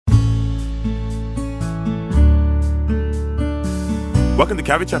Welcome to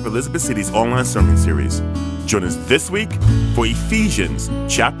Calvary Chapel Elizabeth City's online sermon series. Join us this week for Ephesians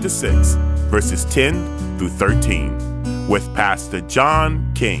chapter 6, verses 10 through 13, with Pastor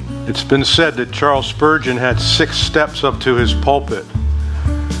John King. It's been said that Charles Spurgeon had 6 steps up to his pulpit.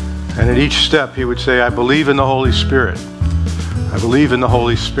 And at each step he would say, I believe in the Holy Spirit. I believe in the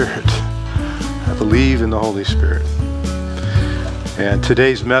Holy Spirit. I believe in the Holy Spirit. And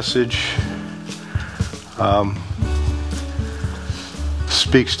today's message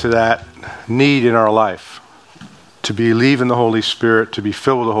speaks to that need in our life to believe in the Holy Spirit, to be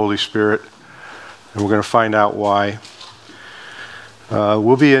filled with the Holy Spirit. And we're going to find out why.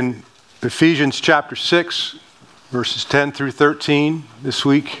 We'll be in Ephesians chapter 6, verses 10 through 13 this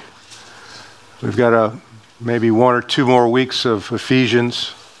week. We've got maybe 1 or 2 more weeks of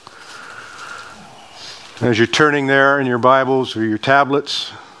Ephesians. As you're turning there in your Bibles or your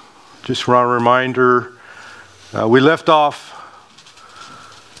tablets, just a reminder, we left off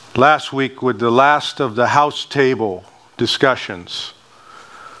last week with the last of the house table discussions,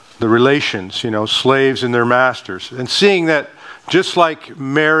 the relations, slaves and their masters, and seeing that just like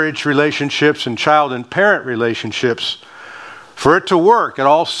marriage relationships and child and parent relationships, for it to work, it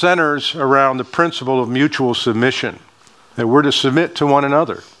all centers around the principle of mutual submission, that we're to submit to one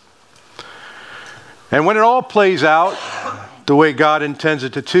another. And when it all plays out the way God intends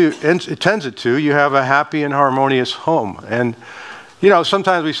it to, you have a happy and harmonious home. And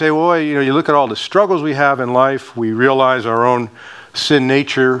sometimes we say, well, you look at all the struggles we have in life, we realize our own sin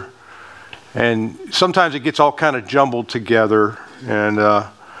nature, and sometimes it gets all kind of jumbled together.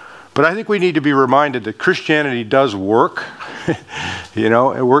 But I think we need to be reminded that Christianity does work.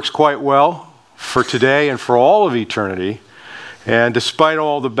 It works quite well for today and for all of eternity. And despite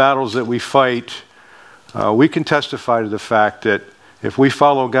all the battles that we fight, we can testify to the fact that if we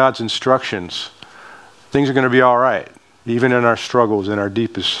follow God's instructions, things are going to be all right, even in our struggles and our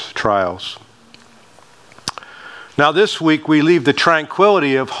deepest trials. Now this week we leave the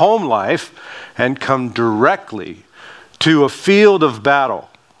tranquility of home life and come directly to a field of battle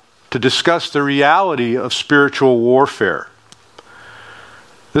to discuss the reality of spiritual warfare.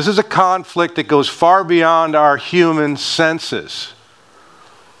 This is a conflict that goes far beyond our human senses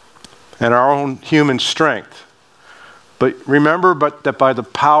and our own human strength. But remember that by the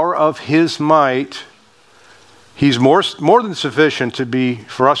power of His might, He's more than sufficient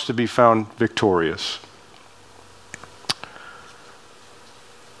for us to be found victorious.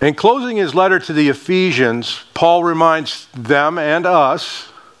 In closing his letter to the Ephesians, Paul reminds them and us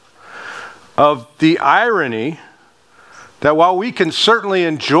of the irony that while we can certainly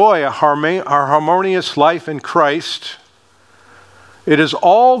enjoy our harmonious life in Christ, it is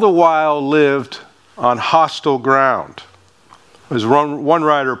all the while lived on hostile ground. As one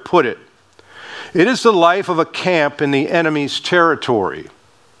writer put it, it is the life of a camp in the enemy's territory,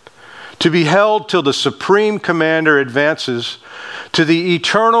 to be held till the supreme commander advances to the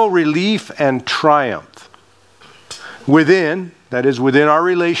eternal relief and triumph. Within our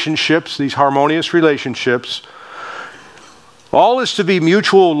relationships, these harmonious relationships, all is to be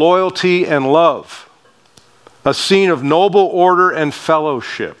mutual loyalty and love, a scene of noble order and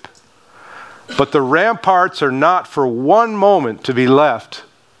fellowship. But the ramparts are not for one moment to be left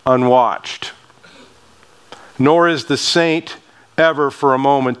unwatched, nor is the saint ever for a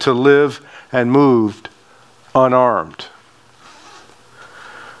moment to live and move unarmed.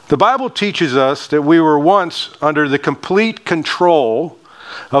 The Bible teaches us that we were once under the complete control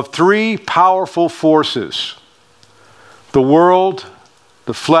of 3 powerful forces: the world,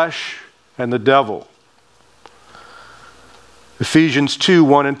 the flesh, and the devil. Ephesians 2,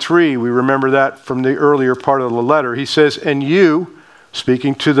 1 and 3, we remember that from the earlier part of the letter. He says, and you,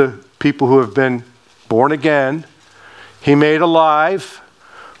 speaking to the people who have been born again, He made alive,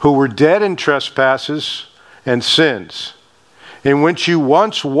 who were dead in trespasses and sins, in which you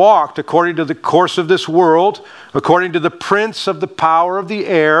once walked according to the course of this world, according to the prince of the power of the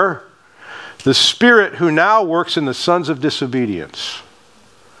air, the spirit who now works in the sons of disobedience,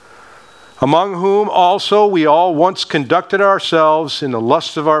 among whom also we all once conducted ourselves in the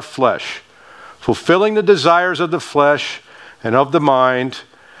lust of our flesh, fulfilling the desires of the flesh and of the mind,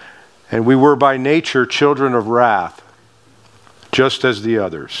 and we were by nature children of wrath, just as the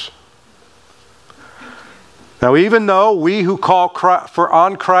others. Now, even though we who call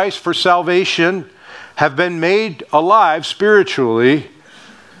on Christ for salvation have been made alive spiritually,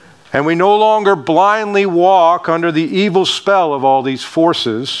 and we no longer blindly walk under the evil spell of all these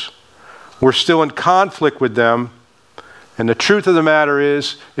forces, we're still in conflict with them. And the truth of the matter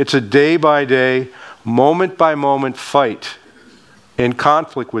is, it's a day-by-day, moment-by-moment fight in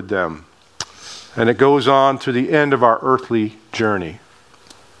conflict with them. And it goes on to the end of our earthly journey.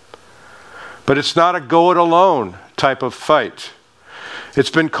 But it's not a go it alone type of fight. It's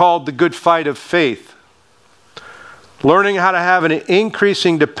been called the good fight of faith. Learning how to have an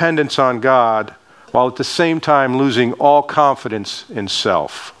increasing dependence on God while at the same time losing all confidence in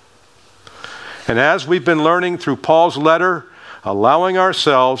self. And as we've been learning through Paul's letter, allowing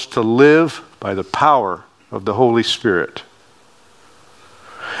ourselves to live by the power of the Holy Spirit.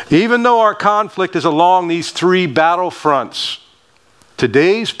 Even though our conflict is along these three battle fronts,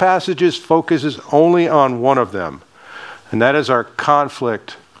 today's passages focuses only on one of them, and that is our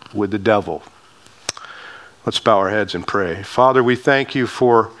conflict with the devil. Let's bow our heads and pray. Father, we thank you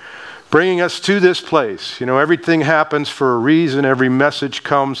for bringing us to this place. You know, everything happens for a reason. Every message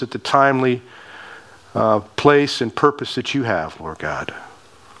comes at the timely place and purpose that you have, Lord God.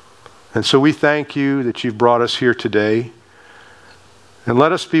 And so we thank you that you've brought us here today. And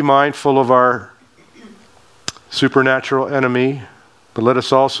let us be mindful of our supernatural enemy, but let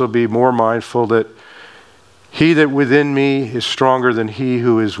us also be more mindful that he that within me is stronger than he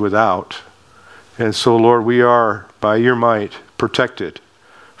who is without. And so, Lord, we are, by your might, protected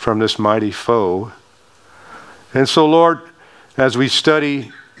from this mighty foe. And so, Lord, as we study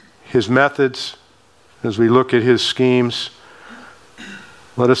his methods, as we look at his schemes,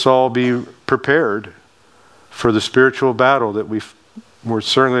 let us all be prepared for the spiritual battle that we're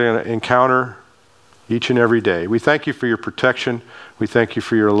certainly going to encounter each and every day. We thank you for your protection. We thank you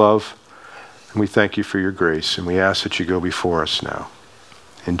for your love. And we thank you for your grace. And we ask that you go before us now.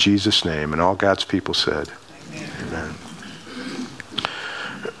 In Jesus' name. And all God's people said, Amen.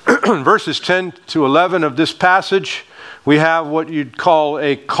 Verses 10 to 11 of this passage, we have what you'd call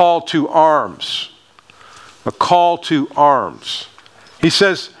a call to arms. A call to arms. He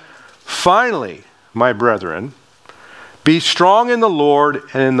says, finally, my brethren, be strong in the Lord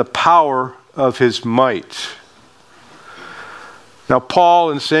and in the power of his might. Now,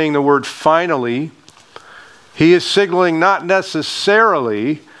 Paul, in saying the word finally, he is signaling not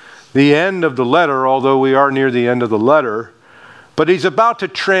necessarily the end of the letter, although we are near the end of the letter, but he's about to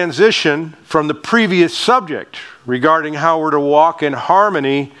transition from the previous subject regarding how we're to walk in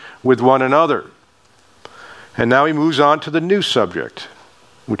harmony with one another. And now he moves on to the new subject,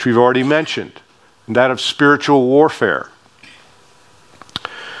 which we've already mentioned, and that of spiritual warfare.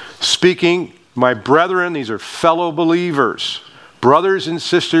 Speaking, my brethren, these are fellow believers, brothers and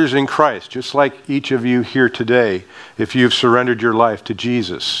sisters in Christ, just like each of you here today, if you've surrendered your life to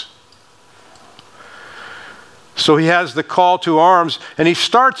Jesus. So he has the call to arms, and he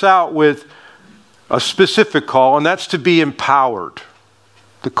starts out with a specific call, and that's to be empowered.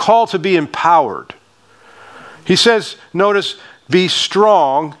 The call to be empowered. He says, notice, be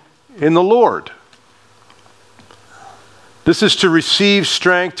strong in the Lord. This is to receive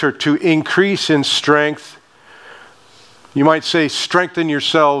strength or to increase in strength. You might say, strengthen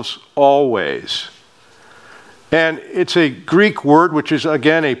yourselves always. And it's a Greek word, which is,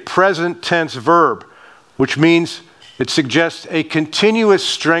 again, a present tense verb, which means it suggests a continuous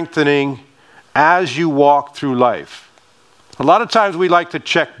strengthening as you walk through life. A lot of times we like to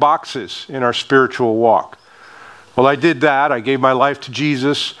check boxes in our spiritual walk. Well, I did that. I gave my life to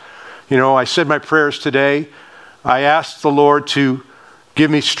Jesus. You know, I said my prayers today. I asked the Lord to give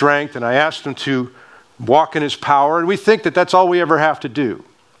me strength, and I asked him to walk in his power. And we think that that's all we ever have to do.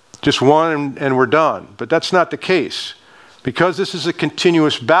 Just one and we're done. But that's not the case. Because this is a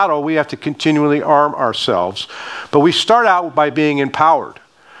continuous battle, we have to continually arm ourselves. But we start out by being empowered.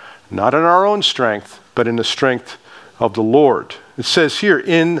 Not in our own strength, but in the strength of the Lord. It says here,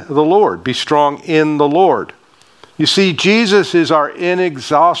 in the Lord. Be strong in the Lord. You see, Jesus is our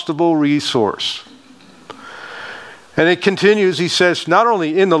inexhaustible resource. And it continues, he says, not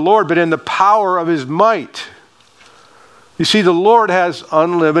only in the Lord, but in the power of his might. You see, the Lord has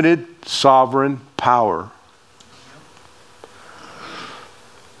unlimited sovereign power.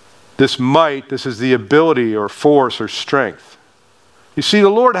 This might, this is the ability or force or strength. You see, the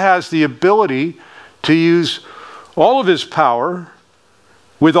Lord has the ability to use all of his power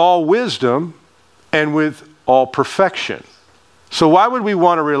with all wisdom and with all perfection. So why would we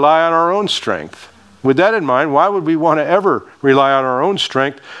want to rely on our own strength? With that in mind, why would we want to ever rely on our own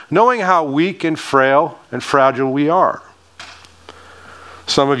strength, knowing how weak and frail and fragile we are?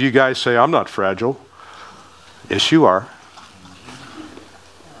 Some of you guys say, I'm not fragile. Yes, you are.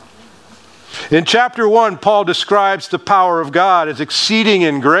 In chapter 1, Paul describes the power of God as exceeding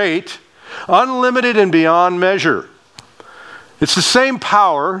and great, unlimited and beyond measure. It's the same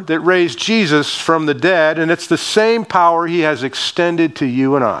power that raised Jesus from the dead, and it's the same power he has extended to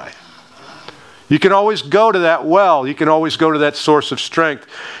you and I. You can always go to that well. You can always go to that source of strength.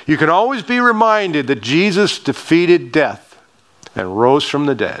 You can always be reminded that Jesus defeated death and rose from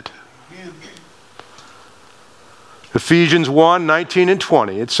the dead. Ephesians 1, 19 and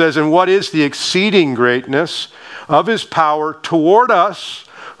 20. It says, "And what is the exceeding greatness of his power toward us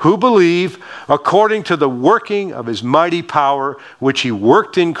who believe, according to the working of his mighty power, which he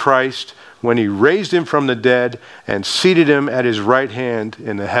worked in Christ when he raised him from the dead and seated him at his right hand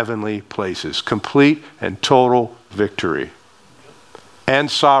in the heavenly places." Complete and total victory and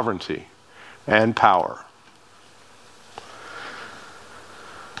sovereignty and power.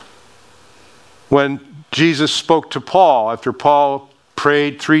 When Jesus spoke to Paul after Paul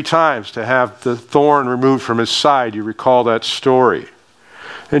prayed 3 times to have the thorn removed from his side, you recall that story.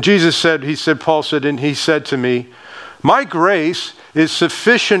 And Jesus said, Paul said, and he said to me, "My grace is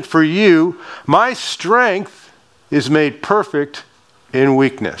sufficient for you. My strength is made perfect in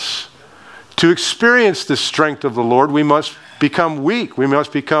weakness." To experience the strength of the Lord, we must become weak. We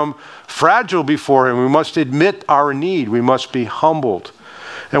must become fragile before him. We must admit our need. We must be humbled.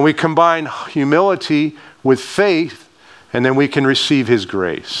 And we combine humility with faith, and then we can receive his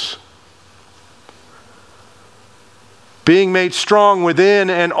grace. Being made strong within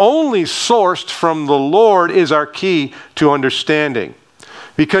and only sourced from the Lord is our key to understanding.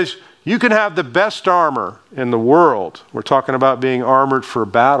 Because you can have the best armor in the world. We're talking about being armored for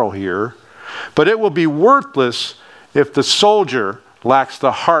battle here. But it will be worthless if the soldier lacks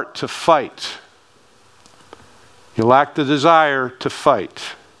the heart to fight. You lack the desire to fight.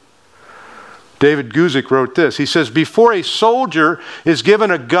 David Guzik wrote this. He says, "Before a soldier is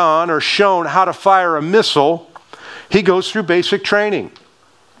given a gun or shown how to fire a missile, he goes through basic training.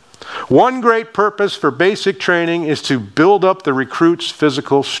 One great purpose for basic training is to build up the recruit's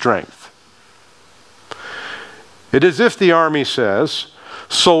physical strength. It is as if the army says,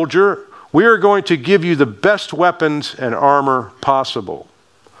 'Soldier, we are going to give you the best weapons and armor possible.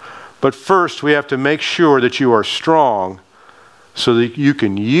 But first we have to make sure that you are strong so that you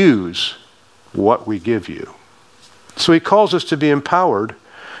can use what we give you.'" So he calls us to be empowered.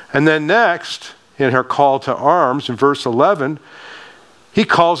 And then next, in her call to arms, in verse 11, he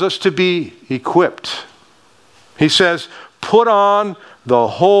calls us to be equipped. He says, "Put on the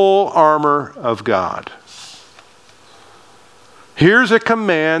whole armor of God." Here's a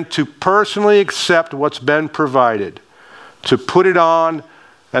command to personally accept what's been provided, to put it on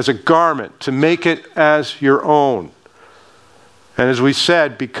as a garment, to make it as your own. And as we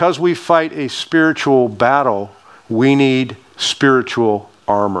said, because we fight a spiritual battle, we need spiritual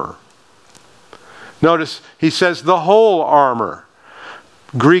armor. Notice he says the whole armor.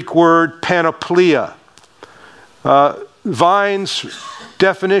 Greek word panoplia. Vine's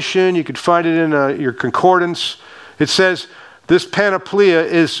definition, you could find it in your concordance. It says this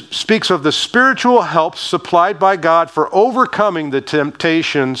panoplia speaks of the spiritual help supplied by God for overcoming the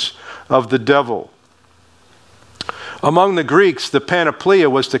temptations of the devil. Among the Greeks, the panoplia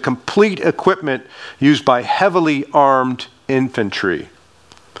was the complete equipment used by heavily armed infantry.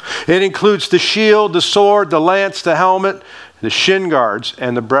 It includes the shield, the sword, the lance, the helmet, the shin guards,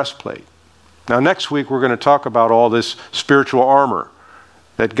 and the breastplate. Now next week we're going to talk about all this spiritual armor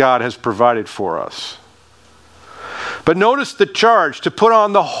that God has provided for us. But notice the charge to put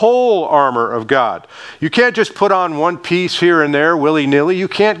on the whole armor of God. You can't just put on one piece here and there willy-nilly. You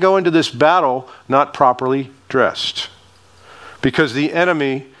can't go into this battle not properly dressed. Because the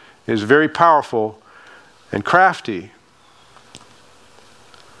enemy is very powerful and crafty.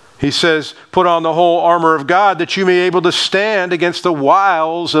 He says, "Put on the whole armor of God that you may be able to stand against the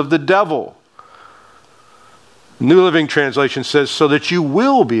wiles of the devil." New Living Translation says, "so that you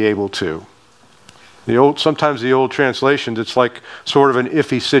will be able to." Sometimes the old translations, it's like sort of an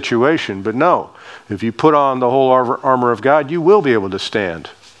iffy situation. But no, if you put on the whole armor of God, you will be able to stand.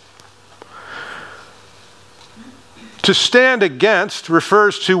 To stand against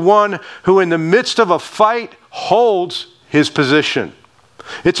refers to one who in the midst of a fight holds his position.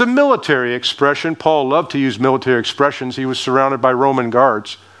 It's a military expression. Paul loved to use military expressions. He was surrounded by Roman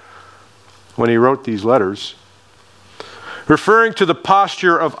guards when he wrote these letters. Referring to the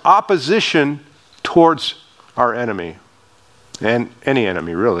posture of opposition towards our enemy. And any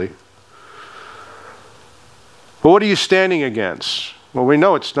enemy, really. But what are you standing against? Well, we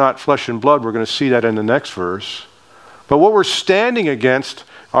know it's not flesh and blood. We're going to see that in the next verse. But what we're standing against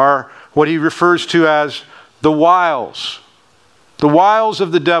are what he refers to as the wiles. The wiles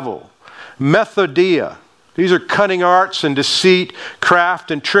of the devil. Methodia. These are cunning arts and deceit,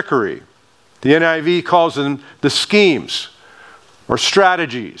 craft and trickery. The NIV calls them the schemes or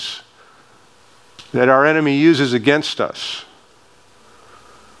strategies that our enemy uses against us.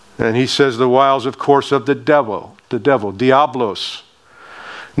 And he says the wiles, of course, of the devil, Diablos,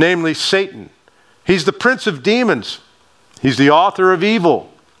 namely Satan. He's the prince of demons. He's the author of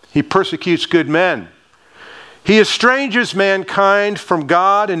evil. He persecutes good men. He estranges mankind from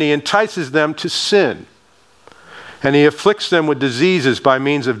God, and he entices them to sin. And he afflicts them with diseases by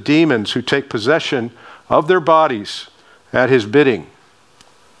means of demons who take possession of their bodies at his bidding.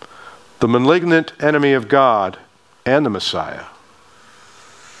 The malignant enemy of God and the Messiah.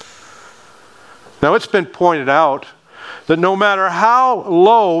 Now, it's been pointed out that no matter how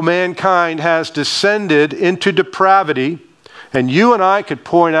low mankind has descended into depravity, and you and I could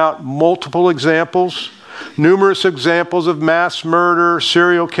point out multiple examples, numerous examples of mass murder,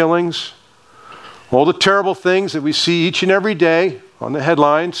 serial killings, all the terrible things that we see each and every day on the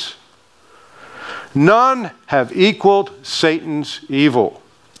headlines, none have equaled Satan's evil.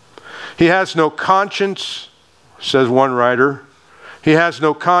 He has no conscience, says one writer. He has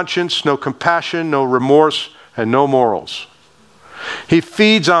no conscience, no compassion, no remorse, and no morals. He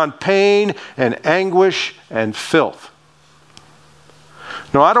feeds on pain and anguish and filth.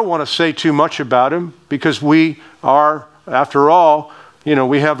 Now, I don't want to say too much about him because we are, after all,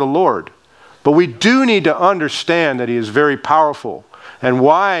 we have the Lord. But we do need to understand that he is very powerful and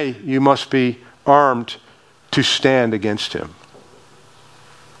why you must be armed to stand against him.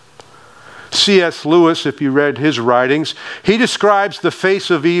 C.S. Lewis, if you read his writings, he describes the face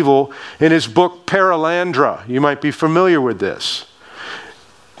of evil in his book Perelandra. You might be familiar with this.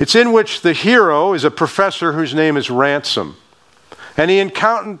 It's in which the hero is a professor whose name is Ransom. And he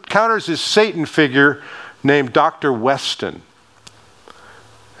encounters this Satan figure named Dr. Weston.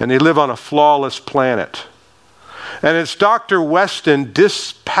 And they live on a flawless planet. And as Dr. Weston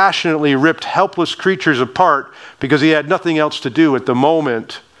dispassionately ripped helpless creatures apart because he had nothing else to do at the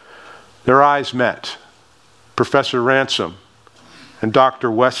moment, their eyes met, Professor Ransom and Dr.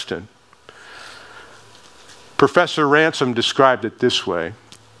 Weston. Professor Ransom described it this way.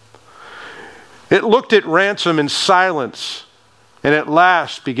 It looked at Ransom in silence and at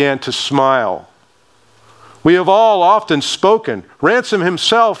last began to smile. We have all often spoken, Ransom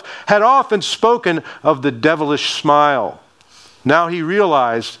himself had often spoken of the devilish smile. Now he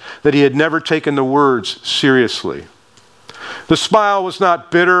realized that he had never taken the words seriously. The smile was not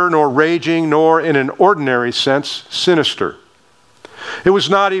bitter, nor raging, nor in an ordinary sense sinister. It was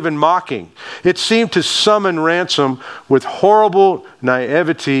not even mocking. It seemed to summon Ransom with horrible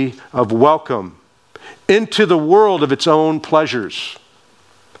naivety of welcome into the world of its own pleasures.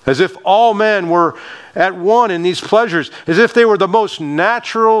 As if all men were at one in these pleasures, as if they were the most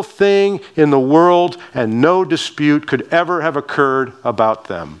natural thing in the world and no dispute could ever have occurred about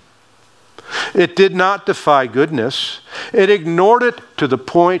them. It did not defy goodness. It ignored it to the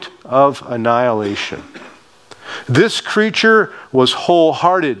point of annihilation. This creature was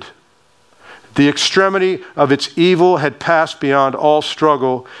wholehearted. The extremity of its evil had passed beyond all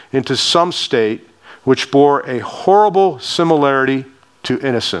struggle into some state which bore a horrible similarity to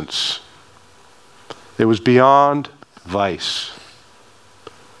innocence. It was beyond vice.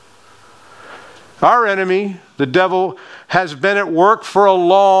 Our enemy, the devil, has been at work for a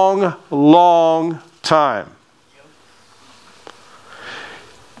long, long time.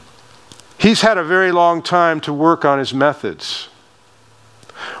 He's had a very long time to work on his methods.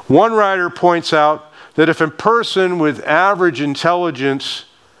 One writer points out that if a person with average intelligence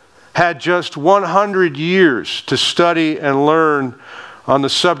had just 100 years to study and learn on the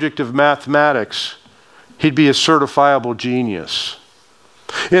subject of mathematics, he'd be a certifiable genius.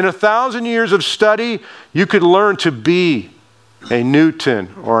 In 1,000 years of study, you could learn to be a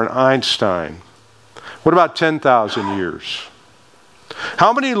Newton or an Einstein. What about 10,000 years?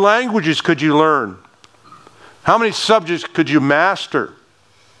 How many languages could you learn? How many subjects could you master?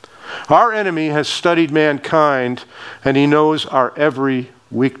 Our enemy has studied mankind, and he knows our every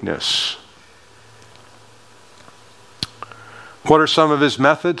weakness. What are some of his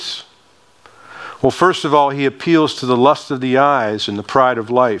methods? Well, first of all, he appeals to the lust of the eyes and the pride of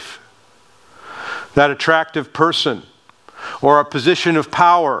life. That attractive person, or a position of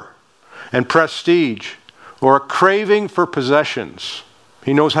power and prestige, or a craving for possessions.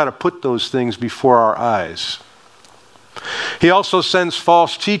 He knows how to put those things before our eyes. He also sends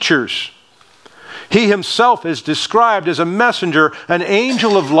false teachers. He himself is described as a messenger, an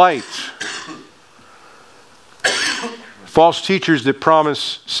angel of light. False teachers that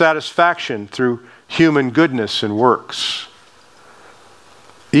promise satisfaction through human goodness and works,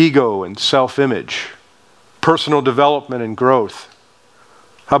 ego and self-image, personal development and growth.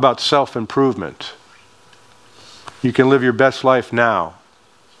 How about self-improvement? You can live your best life now.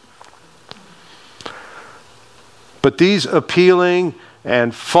 But these appealing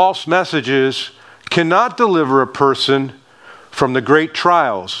and false messages cannot deliver a person from the great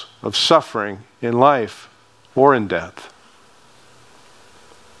trials of suffering in life or in death.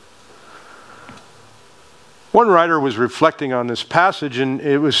 One writer was reflecting on this passage, and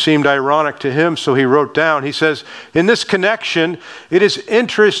it seemed ironic to him, so he wrote down, he says, in this connection, it is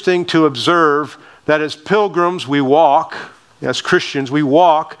interesting to observe that as pilgrims we walk, as Christians we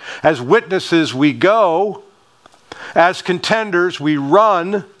walk, as witnesses we go, as contenders we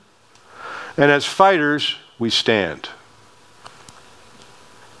run, and as fighters we stand.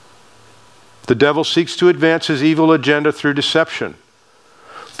 The devil seeks to advance his evil agenda through deception.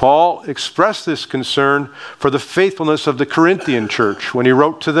 Paul expressed this concern for the faithfulness of the Corinthian church when he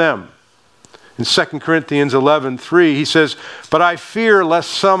wrote to them. In 2 Corinthians 11:3, he says, "But I fear lest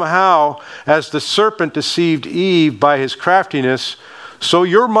somehow, as the serpent deceived Eve by his craftiness, so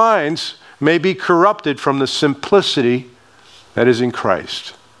your minds may be corrupted from the simplicity that is in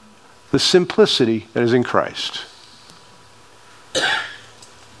Christ." The simplicity that is in Christ.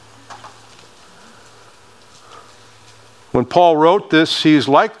 When Paul wrote this, he is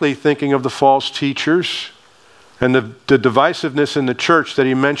likely thinking of the false teachers and the divisiveness in the church that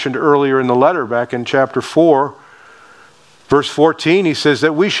he mentioned earlier in the letter, back in chapter 4. Verse 14, he says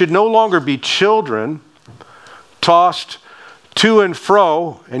that we should no longer be children, tossed to and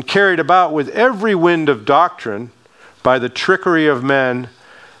fro and carried about with every wind of doctrine by the trickery of men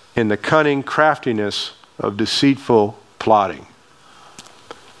in the cunning craftiness of deceitful plotting.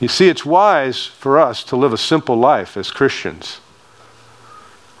 You see, it's wise for us to live a simple life as Christians,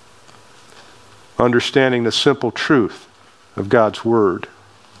 understanding the simple truth of God's Word.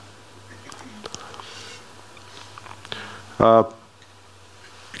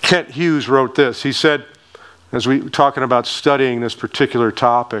 Kent Hughes wrote this. He said, as we were talking about studying this particular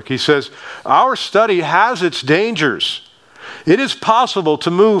topic, he says, "Our study has its dangers. It is possible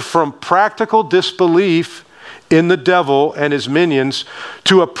to move from practical disbelief in the devil and his minions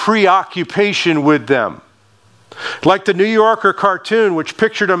to a preoccupation with them. Like the New Yorker cartoon, which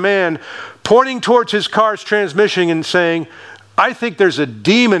pictured a man pointing towards his car's transmission and saying, 'I think there's a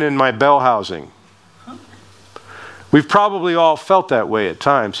demon in my bell housing.' We've probably all felt that way at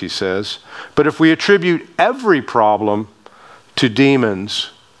times," he says. "But if we attribute every problem to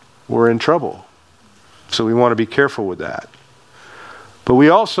demons, we're in trouble." So we want to be careful with that. But we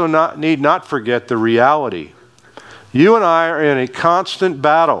also need not forget the reality. You and I are in a constant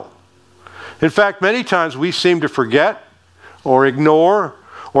battle. In fact, many times we seem to forget or ignore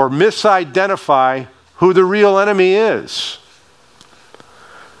or misidentify who the real enemy is.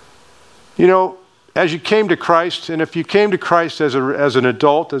 You know, as you came to Christ, and if you came to Christ as an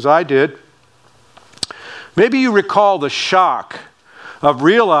adult, as I did, maybe you recall the shock of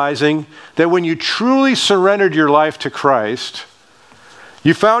realizing that when you truly surrendered your life to Christ,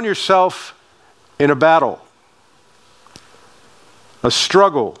 you found yourself in a battle, a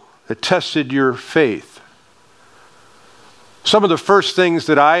struggle that tested your faith. Some of the first things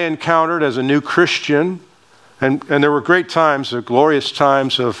that I encountered as a new Christian, and there were great times, glorious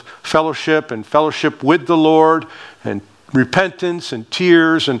times of fellowship and fellowship with the Lord and repentance and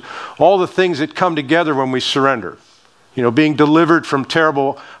tears and all the things that come together when we surrender. You know, being delivered from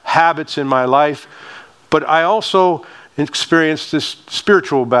terrible habits in my life. But I also experienced this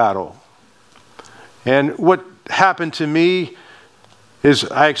spiritual battle. And what happened to me is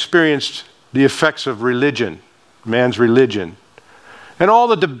I experienced the effects of religion, man's religion. And all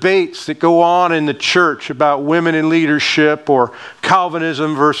the debates that go on in the church about women in leadership or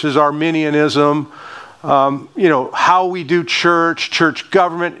Calvinism versus Arminianism, how we do church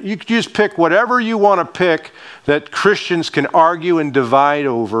government. You just pick whatever you want to pick that Christians can argue and divide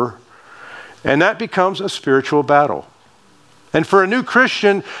over, and that becomes a spiritual battle. And for a new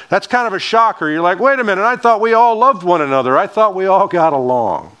Christian, that's kind of a shocker. You're like, wait a minute, I thought we all loved one another. I thought we all got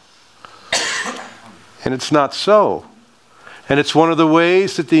along. And it's not so. And it's one of the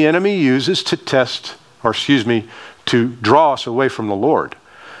ways that the enemy uses to to draw us away from the Lord.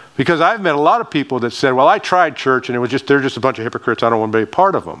 Because I've met a lot of people that said, well, I tried church and they're just a bunch of hypocrites. I don't want to be a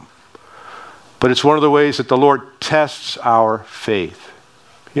part of them. But it's one of the ways that the Lord tests our faith.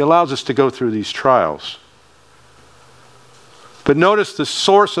 He allows us to go through these trials. But notice the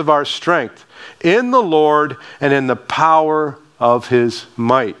source of our strength in the Lord and in the power of His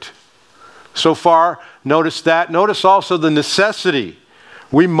might. So far, notice that. Notice also the necessity.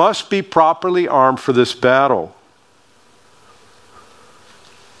 We must be properly armed for this battle.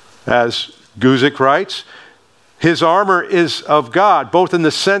 As Guzik writes, his armor is of God, both in the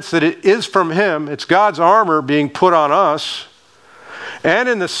sense that it is from Him, it's God's armor being put on us, and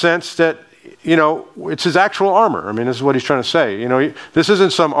in the sense that it's his actual armor. I mean, this is what he's trying to say. This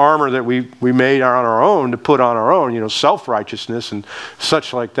isn't some armor that we made on our own to put on our own, self-righteousness and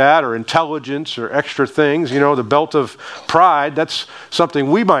such like that, or intelligence or extra things. The belt of pride, that's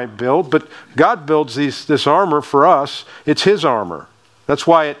something we might build, but God builds this armor for us. It's his armor. That's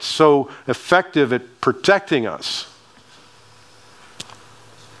why it's so effective at protecting us.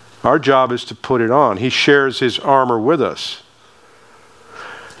 Our job is to put it on. He shares his armor with us.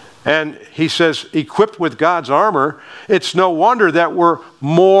 And he says, equipped with God's armor, it's no wonder that we're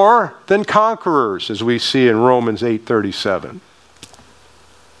more than conquerors, as we see in Romans 8:37.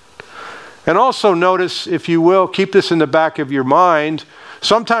 And also notice, if you will, keep this in the back of your mind,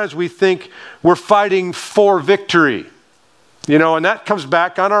 sometimes we think we're fighting for victory, and that comes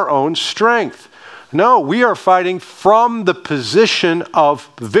back on our own strength. No, we are fighting from the position of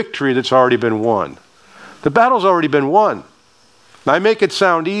victory that's already been won. The battle's already been won. I make it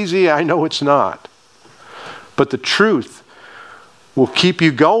sound easy, I know it's not. But the truth will keep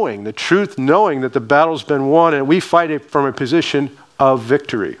you going. The truth knowing that the battle's been won and we fight it from a position of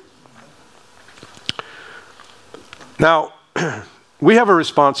victory. Now, we have a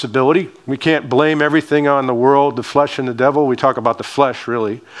responsibility. We can't blame everything on the world, the flesh and the devil. We talk about the flesh,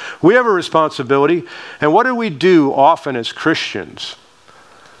 really. We have a responsibility. And what do we do often as Christians?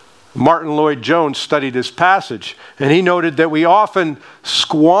 Martin Lloyd-Jones studied this passage, and he noted that we often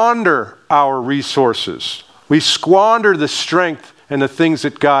squander our resources. We squander the strength and the things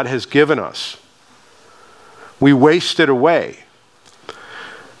that God has given us. We waste it away.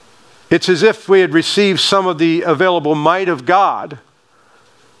 It's as if we had received some of the available might of God,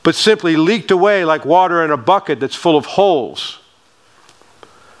 but simply leaked away like water in a bucket that's full of holes.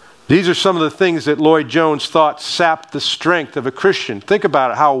 These are some of the things that Lloyd-Jones thought sapped the strength of a Christian. Think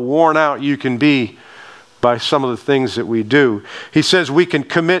about it, how worn out you can be by some of the things that we do. He says we can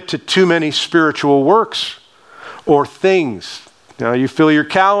commit to too many spiritual works or things. Now you fill your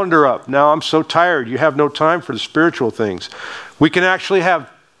calendar up. Now I'm so tired. You have no time for the spiritual things. We can actually have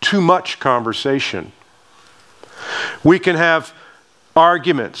too much conversation. We can have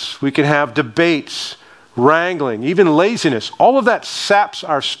arguments. We can have debates. Wrangling, even laziness, all of that saps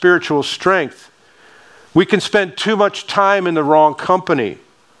our spiritual strength. We can spend too much time in the wrong company.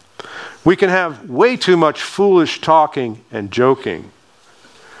 We can have way too much foolish talking and joking.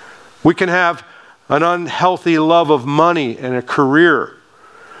 We can have an unhealthy love of money and a career,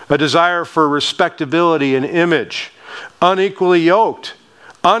 a desire for respectability and image, unequally yoked,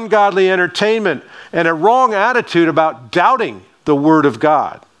 ungodly entertainment, and a wrong attitude about doubting the Word of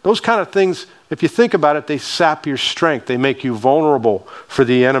God. Those kind of things, if you think about it, they sap your strength. They make you vulnerable for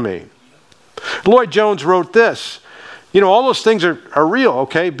the enemy. Lloyd-Jones wrote this. All those things are real,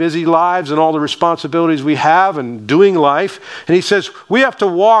 okay? Busy lives and all the responsibilities we have and doing life. And he says, we have to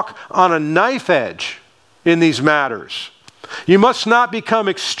walk on a knife edge in these matters. You must not become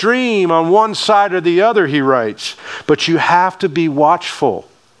extreme on one side or the other, he writes, but you have to be watchful.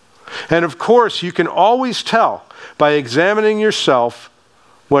 And of course, you can always tell by examining yourself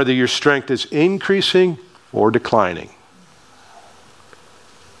whether your strength is increasing or declining.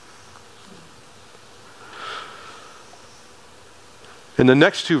 In the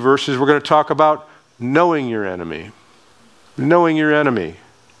next two verses, we're going to talk about knowing your enemy. Knowing your enemy.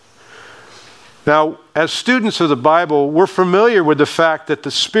 Now, as students of the Bible, we're familiar with the fact that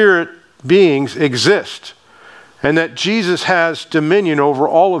the spirit beings exist and that Jesus has dominion over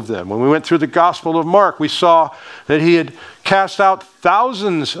all of them. When we went through the Gospel of Mark, we saw that he had cast out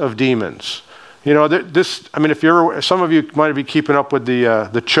thousands of demons. If you're some of you might be keeping up with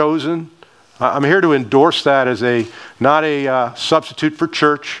the Chosen. I'm here to endorse that as not a substitute for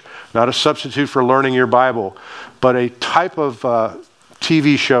church, not a substitute for learning your Bible, but a type of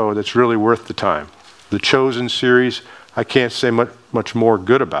TV show that's really worth the time. The Chosen series, I can't say much more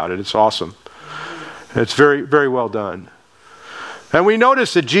good about it. It's awesome. It's very, very well done. And we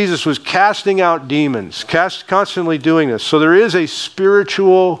notice that Jesus was casting out demons, constantly doing this. So there is a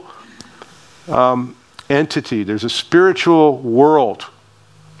spiritual entity. There's a spiritual world,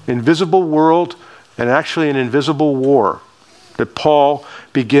 invisible world, and actually an invisible war that Paul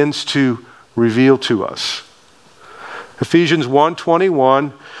begins to reveal to us. Ephesians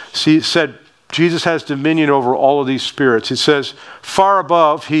 1:21 said Jesus has dominion over all of these spirits. It says, far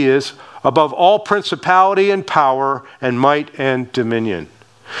above he is, above all principality and power and might and dominion.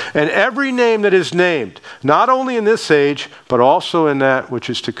 And every name that is named, not only in this age, but also in that which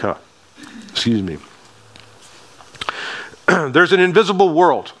is to come. There's an invisible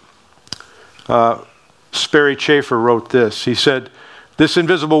world. Sperry Chafer wrote this. He said, this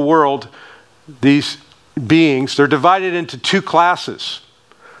invisible world, these beings, they're divided into two classes.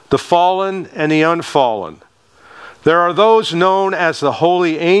 the fallen and the unfallen. There are those known as the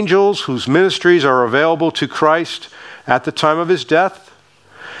holy angels whose ministries are available to Christ at the time of his death.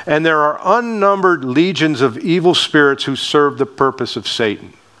 And there are unnumbered legions of evil spirits who serve the purpose of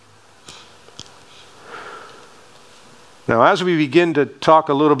Satan. Now, as we begin to talk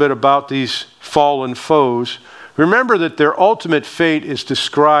a little bit about these fallen foes, remember that their ultimate fate is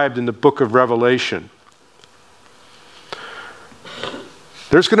described in the book of Revelation.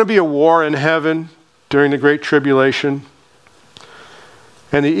 There's going to be a war in heaven during the Great Tribulation,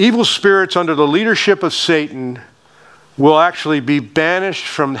 and the evil spirits under the leadership of Satan will actually be banished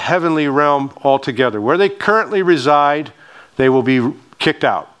from the heavenly realm altogether. Where they currently reside, they will be kicked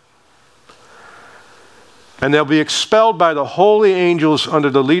out. And they'll be expelled by the holy angels under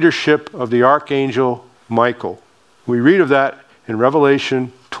the leadership of the archangel Michael. We read of that in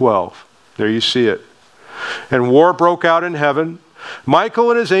Revelation 12. There you see it. And war broke out in heaven.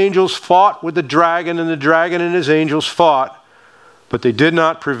 Michael and his angels fought with the dragon, and the dragon and his angels fought, but they did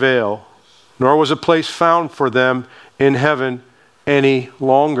not prevail, nor was a place found for them in heaven any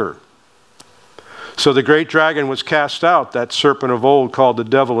longer. So the great dragon was cast out, that serpent of old called the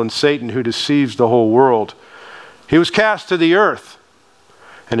devil and Satan, who deceives the whole world. He was cast to the earth,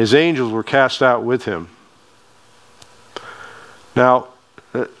 and his angels were cast out with him. Now,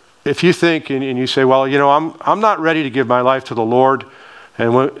 if you think and you say, well, you know, I'm not ready to give my life to the Lord,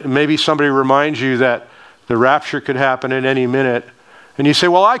 and maybe somebody reminds you that the rapture could happen at any minute, and you say,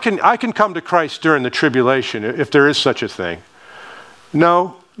 well, I can come to Christ during the tribulation, if there is such a thing.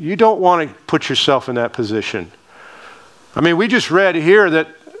 No, you don't want to put yourself in that position. I mean, we just read here that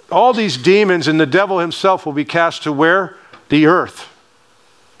all these demons and the devil himself will be cast to where? The earth,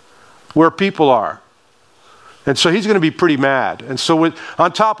 where people are. And so he's going to be pretty mad. And so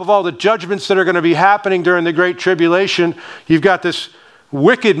on top of all the judgments that are going to be happening during the Great Tribulation, you've got this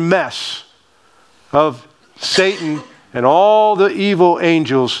wicked mess of Satan and all the evil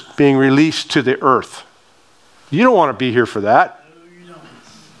angels being released to the earth. You don't want to be here for that. No, you don't.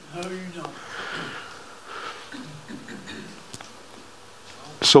 No, you don't.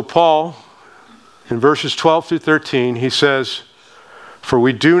 So Paul, in verses 12 through 13, he says, "For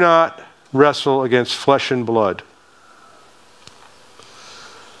we do not wrestle against flesh and blood."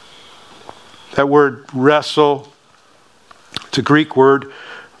 That word wrestle, it's a Greek word,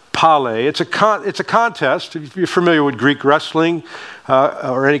 pale. It's a contest. If you're familiar with Greek wrestling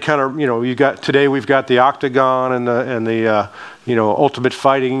or any kind of, today we've got the octagon and the ultimate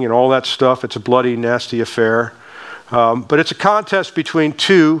fighting and all that stuff. It's a bloody, nasty affair. But it's a contest between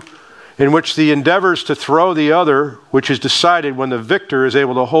two in which the endeavors to throw the other, which is decided when the victor is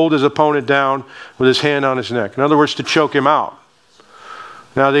able to hold his opponent down with his hand on his neck. In other words, to choke him out.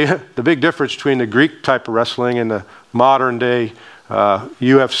 Now, the big difference between the Greek type of wrestling and the modern day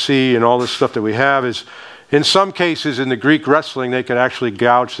UFC and all this stuff that we have is, in some cases in the Greek wrestling, they could actually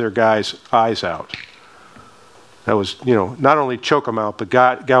gouge their guy's eyes out. That was, not only choke him out, but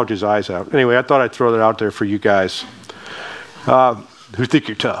gouge his eyes out. Anyway, I thought I'd throw that out there for you guys who think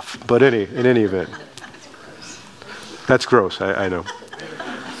you're tough. But in any event, that's gross, I know.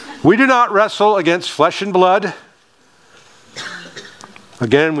 We do not wrestle against flesh and blood.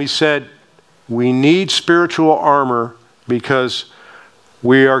 Again, we said we need spiritual armor because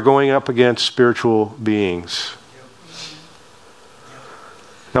we are going up against spiritual beings.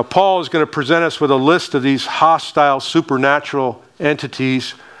 Now, Paul is going to present us with a list of these hostile supernatural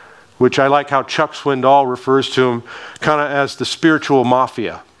entities, which I like how Chuck Swindoll refers to them kind of as the spiritual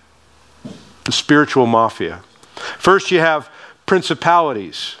mafia. The spiritual mafia. First, you have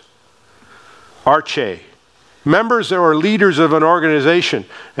principalities, arche, members or leaders of an organization.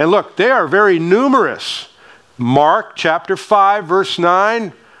 And look, they are very numerous. Mark chapter 5, verse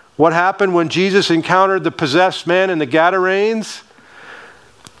 9. What happened when Jesus encountered the possessed man in the Gadarenes?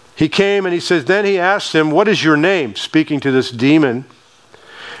 He came and he says, then he asked him, what is your name? Speaking to this demon.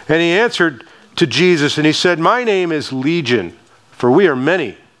 And he answered to Jesus and he said, my name is Legion, for we are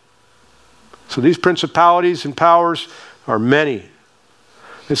many. So these principalities and powers are many.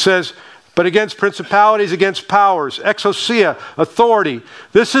 It says, but against principalities, against powers, exousia, authority.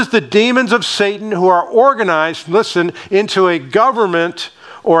 This is the demons of Satan who are organized, listen, into a government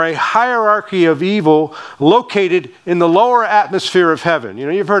or a hierarchy of evil located in the lower atmosphere of heaven.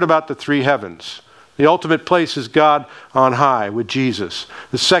 You've heard about the three heavens. The ultimate place is God on high with Jesus.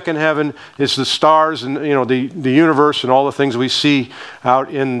 The second heaven is the stars and the universe and all the things we see out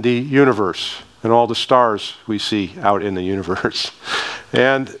in the universe and all the stars we see out in the universe.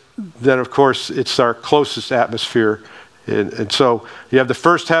 And then, of course, it's our closest atmosphere. And so you have the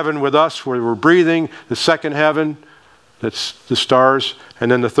first heaven with us where we're breathing, the second heaven, That's the stars.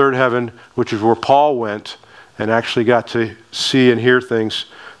 And then the third heaven, which is where Paul went and actually got to see and hear things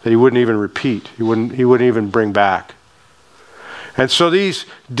that he wouldn't even repeat. He wouldn't even bring back. And so these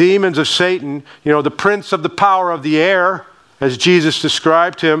demons of Satan, the prince of the power of the air, as Jesus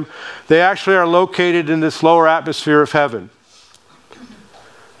described him, they actually are located in this lower atmosphere of heaven.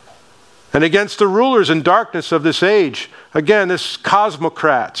 And against the rulers in darkness of this age, again, this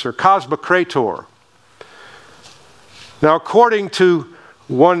cosmocrats or cosmocrator. Now, according to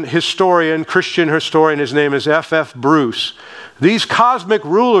one historian, Christian historian, his name is F.F. Bruce, these cosmic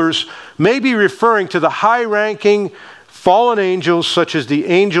rulers may be referring to the high-ranking fallen angels such as the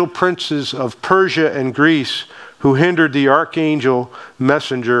angel princes of Persia and Greece who hindered the archangel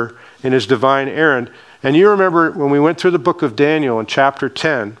messenger in his divine errand. And you remember when we went through the book of Daniel in chapter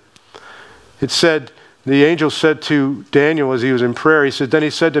 10, it said, the angel said to Daniel as he was in prayer, then he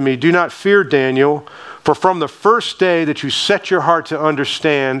said to me, "Do not fear, Daniel, for from the first day that you set your heart to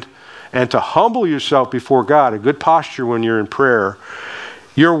understand and to humble yourself before God," a good posture when you're in prayer,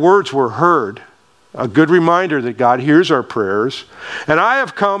 "your words were heard." A good reminder that God hears our prayers. "And I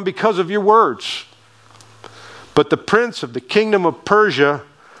have come because of your words. But the prince of the kingdom of Persia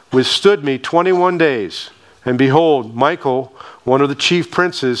withstood me 21 days. And behold, Michael, one of the chief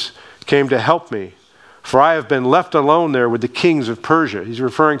princes, came to help me. For I have been left alone there with the kings of Persia." He's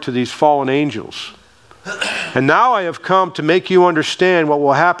referring to these fallen angels. "And now I have come to make you understand what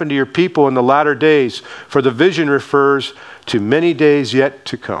will happen to your people in the latter days. For the vision refers to many days yet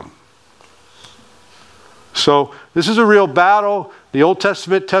to come." So this is a real battle. The Old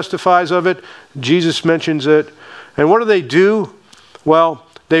Testament testifies of it. Jesus mentions it. And what do? Well,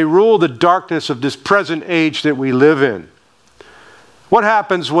 they rule the darkness of this present age that we live in. What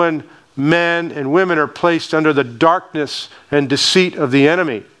happens when men and women are placed under the darkness and deceit of the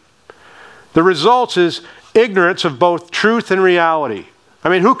enemy? The result is ignorance of both truth and reality. I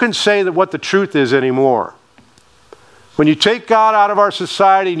mean, who can say that what the truth is anymore? When you take God out of our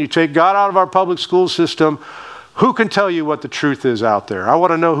society and you take God out of our public school system, who can tell you what the truth is out there? I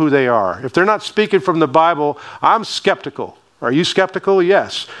want to know who they are. If they're not speaking from the Bible, I'm skeptical. Are you skeptical?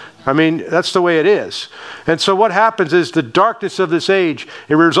 Yes. I mean, that's the way it is. And so what happens is the darkness of this age,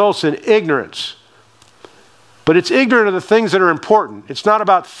 it results in ignorance. But it's ignorant of the things that are important. It's not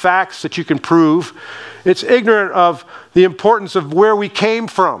about facts that you can prove. It's ignorant of the importance of where we came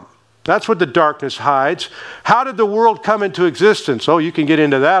from. That's what the darkness hides. How did the world come into existence? Oh, you can get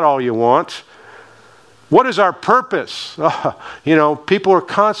into that all you want. What is our purpose? People are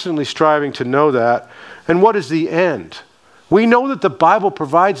constantly striving to know that. And what is the end? We know that the Bible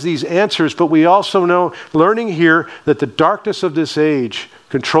provides these answers, but we also know, learning here, that the darkness of this age,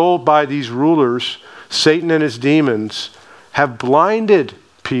 controlled by these rulers, Satan and his demons, have blinded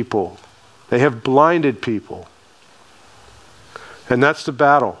people. They have blinded people. And that's the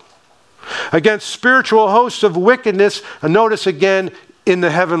battle. Against spiritual hosts of wickedness, and notice again, in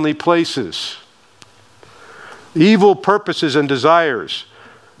the heavenly places. Evil purposes and desires,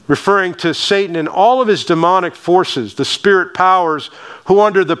 referring to Satan and all of his demonic forces, the spirit powers, who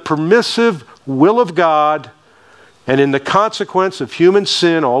under the permissive will of God and in the consequence of human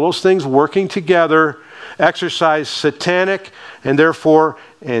sin, all those things working together, exercise satanic and therefore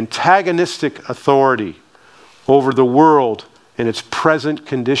antagonistic authority over the world in its present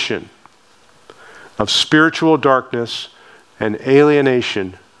condition of spiritual darkness and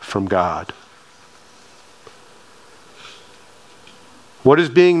alienation from God. What is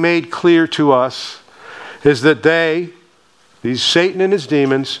being made clear to us is that these Satan and his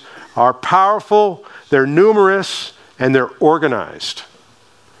demons, are powerful, they're numerous, and they're organized.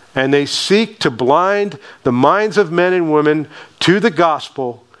 And they seek to blind the minds of men and women to the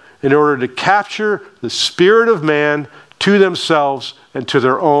gospel in order to capture the spirit of man to themselves and to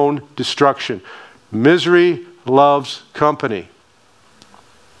their own destruction. Misery loves company.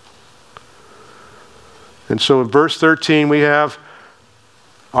 And so in verse 13 we have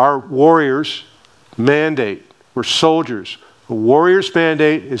our warriors' mandate. We're soldiers. A warrior's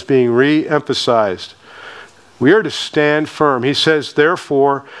mandate is being re-emphasized. We are to stand firm. He says,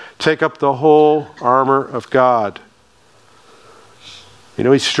 therefore, take up the whole armor of God.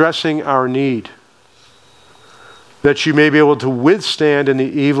 He's stressing our need that you may be able to withstand in the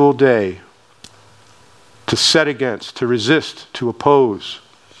evil day, to set against, to resist, to oppose.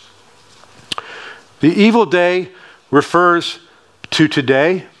 The evil day refers to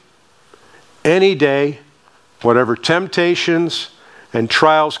today, any day, whatever temptations and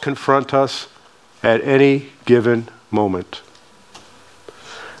trials confront us at any given moment.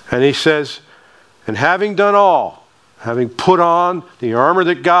 And he says, and having done all, having put on the armor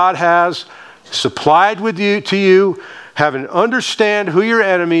that God has, supplied with you to you, having understand who your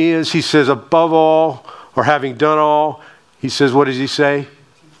enemy is, he says, above all, or having done all, he says, what does he say?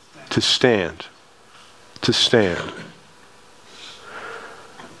 To stand. To stand.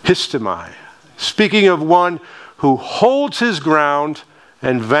 Histomai. Speaking of one who holds his ground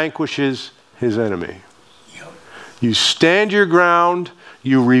and vanquishes his enemy. You stand your ground,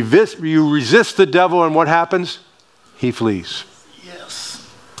 you resist the devil, and what happens? He flees.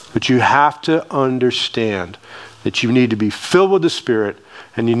 Yes. But you have to understand that you need to be filled with the Spirit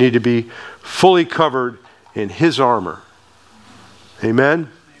and you need to be fully covered in His armor. Amen?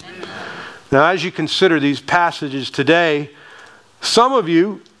 Amen. Now, as you consider these passages today, some of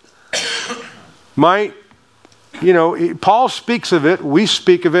you might, Paul speaks of it, we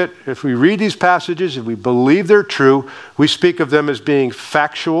speak of it. If we read these passages, if we believe they're true, we speak of them as being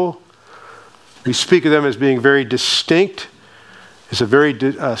factual. We speak of them as being very distinct. It's a very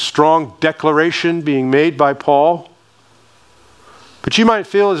strong declaration being made by Paul. But you might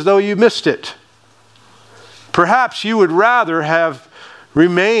feel as though you missed it. Perhaps you would rather have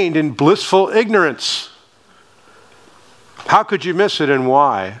remained in blissful ignorance. How could you miss it and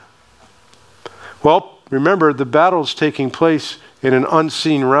why? Well, remember, the battle is taking place in an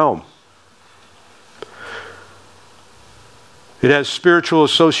unseen realm. It has spiritual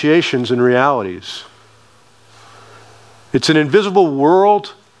associations and realities. It's an invisible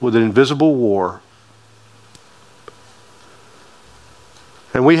world with an invisible war.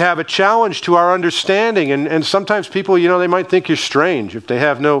 And we have a challenge to our understanding. And sometimes people, they might think you're strange if they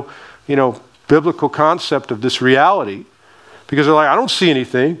have no, biblical concept of this reality. Because they're like, I don't see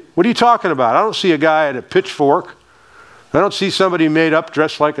anything. What are you talking about? I don't see a guy at a pitchfork. I don't see somebody made up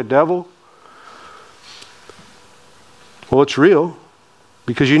dressed like a devil. Well, it's real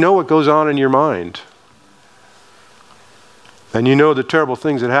because you know what goes on in your mind. And you know the terrible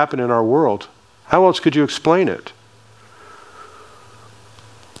things that happen in our world. How else could you explain it?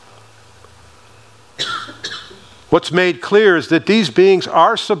 What's made clear is that these beings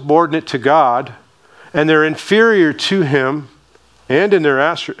are subordinate to God and they're inferior to Him and in their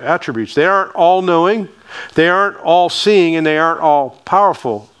attributes. They aren't all-knowing, they aren't all-seeing, and they aren't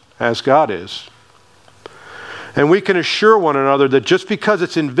all-powerful as God is. And we can assure one another that just because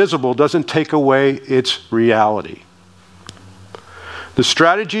it's invisible doesn't take away its reality. The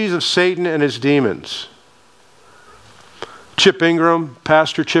strategies of Satan and his demons.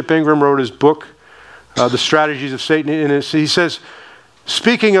 Pastor Chip Ingram wrote his book, The Strategies of Satan. And he says,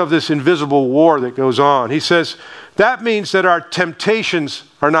 speaking of this invisible war that goes on, he says, that means that our temptations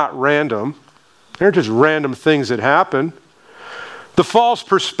are not random. They're just random things that happen. The false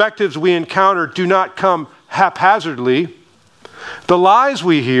perspectives we encounter do not come haphazardly. The lies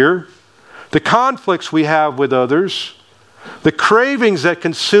we hear, the conflicts we have with others, the cravings that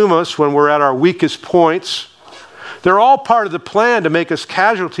consume us when we're at our weakest points, they're all part of the plan to make us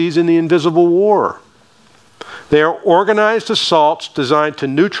casualties in the invisible war. They are organized assaults designed to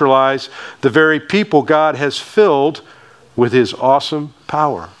neutralize the very people God has filled with His awesome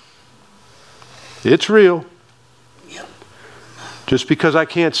power. It's real. Yep. Just because I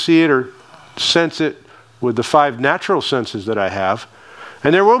can't see it or sense it with the 5 natural senses that I have.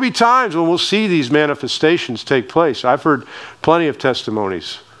 And there will be times when we'll see these manifestations take place. I've heard plenty of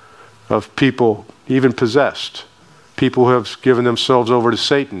testimonies of people, even possessed, people who have given themselves over to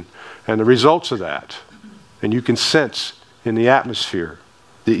Satan, and the results of that. And you can sense in the atmosphere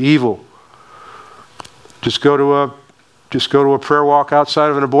the evil. Just go to a prayer walk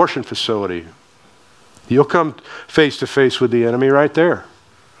outside of an abortion facility. You'll come face to face with the enemy right there.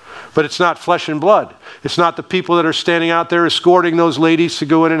 But it's not flesh and blood. It's not the people that are standing out there escorting those ladies to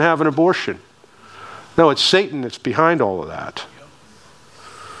go in and have an abortion. No, it's Satan that's behind all of that.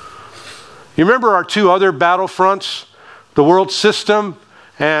 You remember our 2 other battlefronts? The world system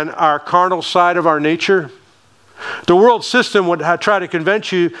and our carnal side of our nature? The world system would try to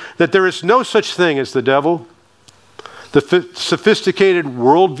convince you that there is no such thing as the devil. The sophisticated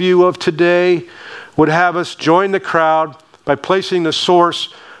worldview of today would have us join the crowd by placing the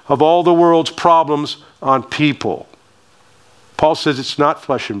source of all the world's problems on people. Paul says it's not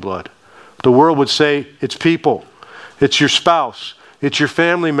flesh and blood. The world would say it's people. It's your spouse. It's your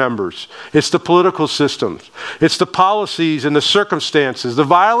family members. It's the political systems. It's the policies and the circumstances, the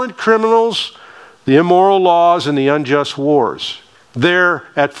violent criminals, the immoral laws, and the unjust wars. They're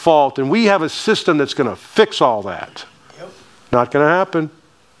at fault, and we have a system that's going to fix all that. Yep. Not going to happen.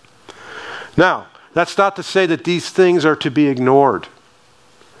 Now, that's not to say that these things are to be ignored.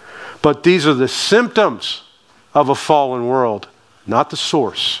 But these are the symptoms of a fallen world, not the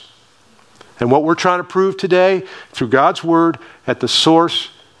source. And what we're trying to prove today, through God's Word, at the source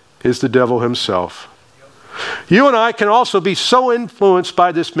is the devil himself. You and I can also be so influenced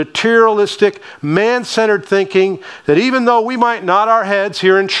by this materialistic, man-centered thinking that even though we might nod our heads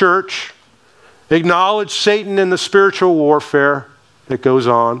here in church, acknowledge Satan and the spiritual warfare that goes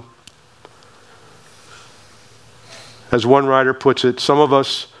on, as one writer puts it, some of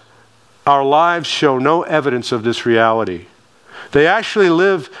us, our lives show no evidence of this reality. They actually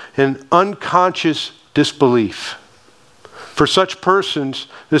live in unconscious disbelief. For such persons,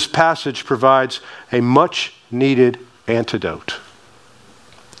 this passage provides a much-needed antidote.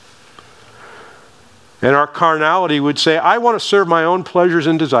 And our carnality would say, I want to serve my own pleasures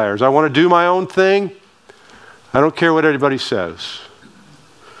and desires. I want to do my own thing. I don't care what anybody says.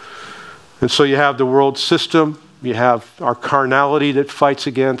 And so you have the world system. You have our carnality that fights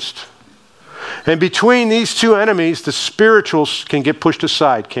against. And between these two enemies, the spirituals can get pushed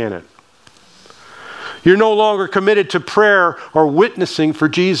aside, can't it? You're no longer committed to prayer or witnessing for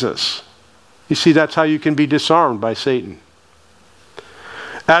Jesus. You see, that's how you can be disarmed by Satan.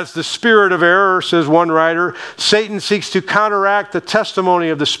 As the spirit of error, says one writer, Satan seeks to counteract the testimony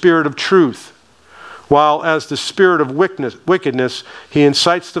of the spirit of truth, while as the spirit of wickedness, he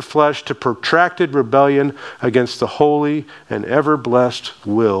incites the flesh to protracted rebellion against the holy and ever-blessed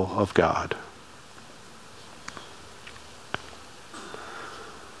will of God.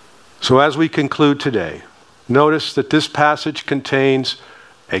 So as we conclude today, notice that this passage contains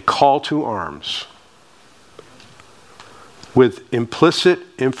a call to arms with implicit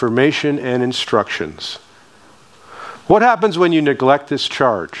information and instructions. What happens when you neglect this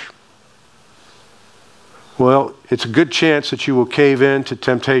charge? Well, it's a good chance that you will cave in to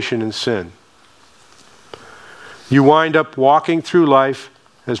temptation and sin. You wind up walking through life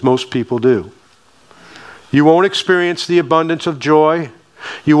as most people do. You won't experience the abundance of joy.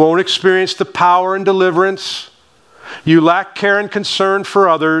 You won't experience the power and deliverance. You lack care and concern for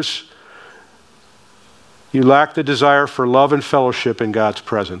others. You lack the desire for love and fellowship in God's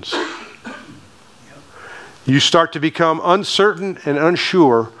presence. You start to become uncertain and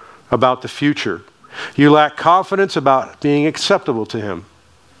unsure about the future. You lack confidence about being acceptable to Him.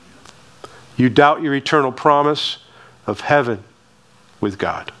 You doubt your eternal promise of heaven with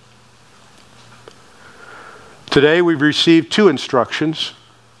God. Today we've received two instructions,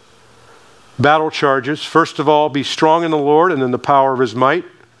 battle charges. First of all, be strong in the Lord and in the power of His might,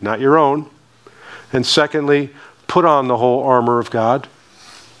 not your own. And secondly, put on the whole armor of God.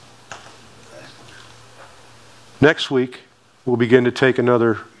 Next week, we'll begin to take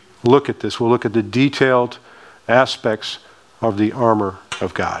another look at this. We'll look at the detailed aspects of the armor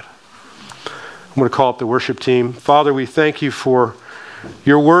of God. I'm going to call up the worship team. Father, we thank you for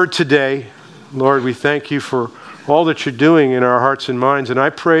your word today. Lord, we thank you for all that you're doing in our hearts and minds. And I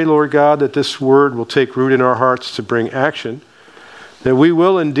pray, Lord God, that this word will take root in our hearts to bring action, that we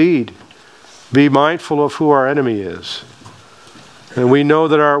will indeed be mindful of who our enemy is. And we know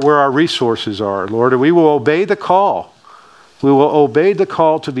that where our resources are, Lord, and we will obey the call. We will obey the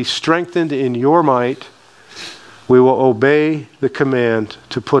call to be strengthened in your might. We will obey the command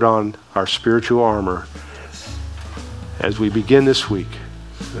to put on our spiritual armor as we begin this week.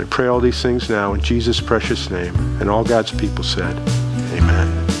 I pray all these things now in Jesus' precious name. And all God's people said,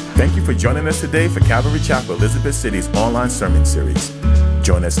 amen. Thank you for joining us today for Calvary Chapel Elizabeth City's online sermon series.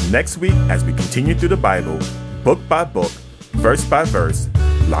 Join us next week as we continue through the Bible, book by book, verse by verse,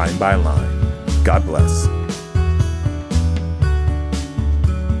 line by line. God bless.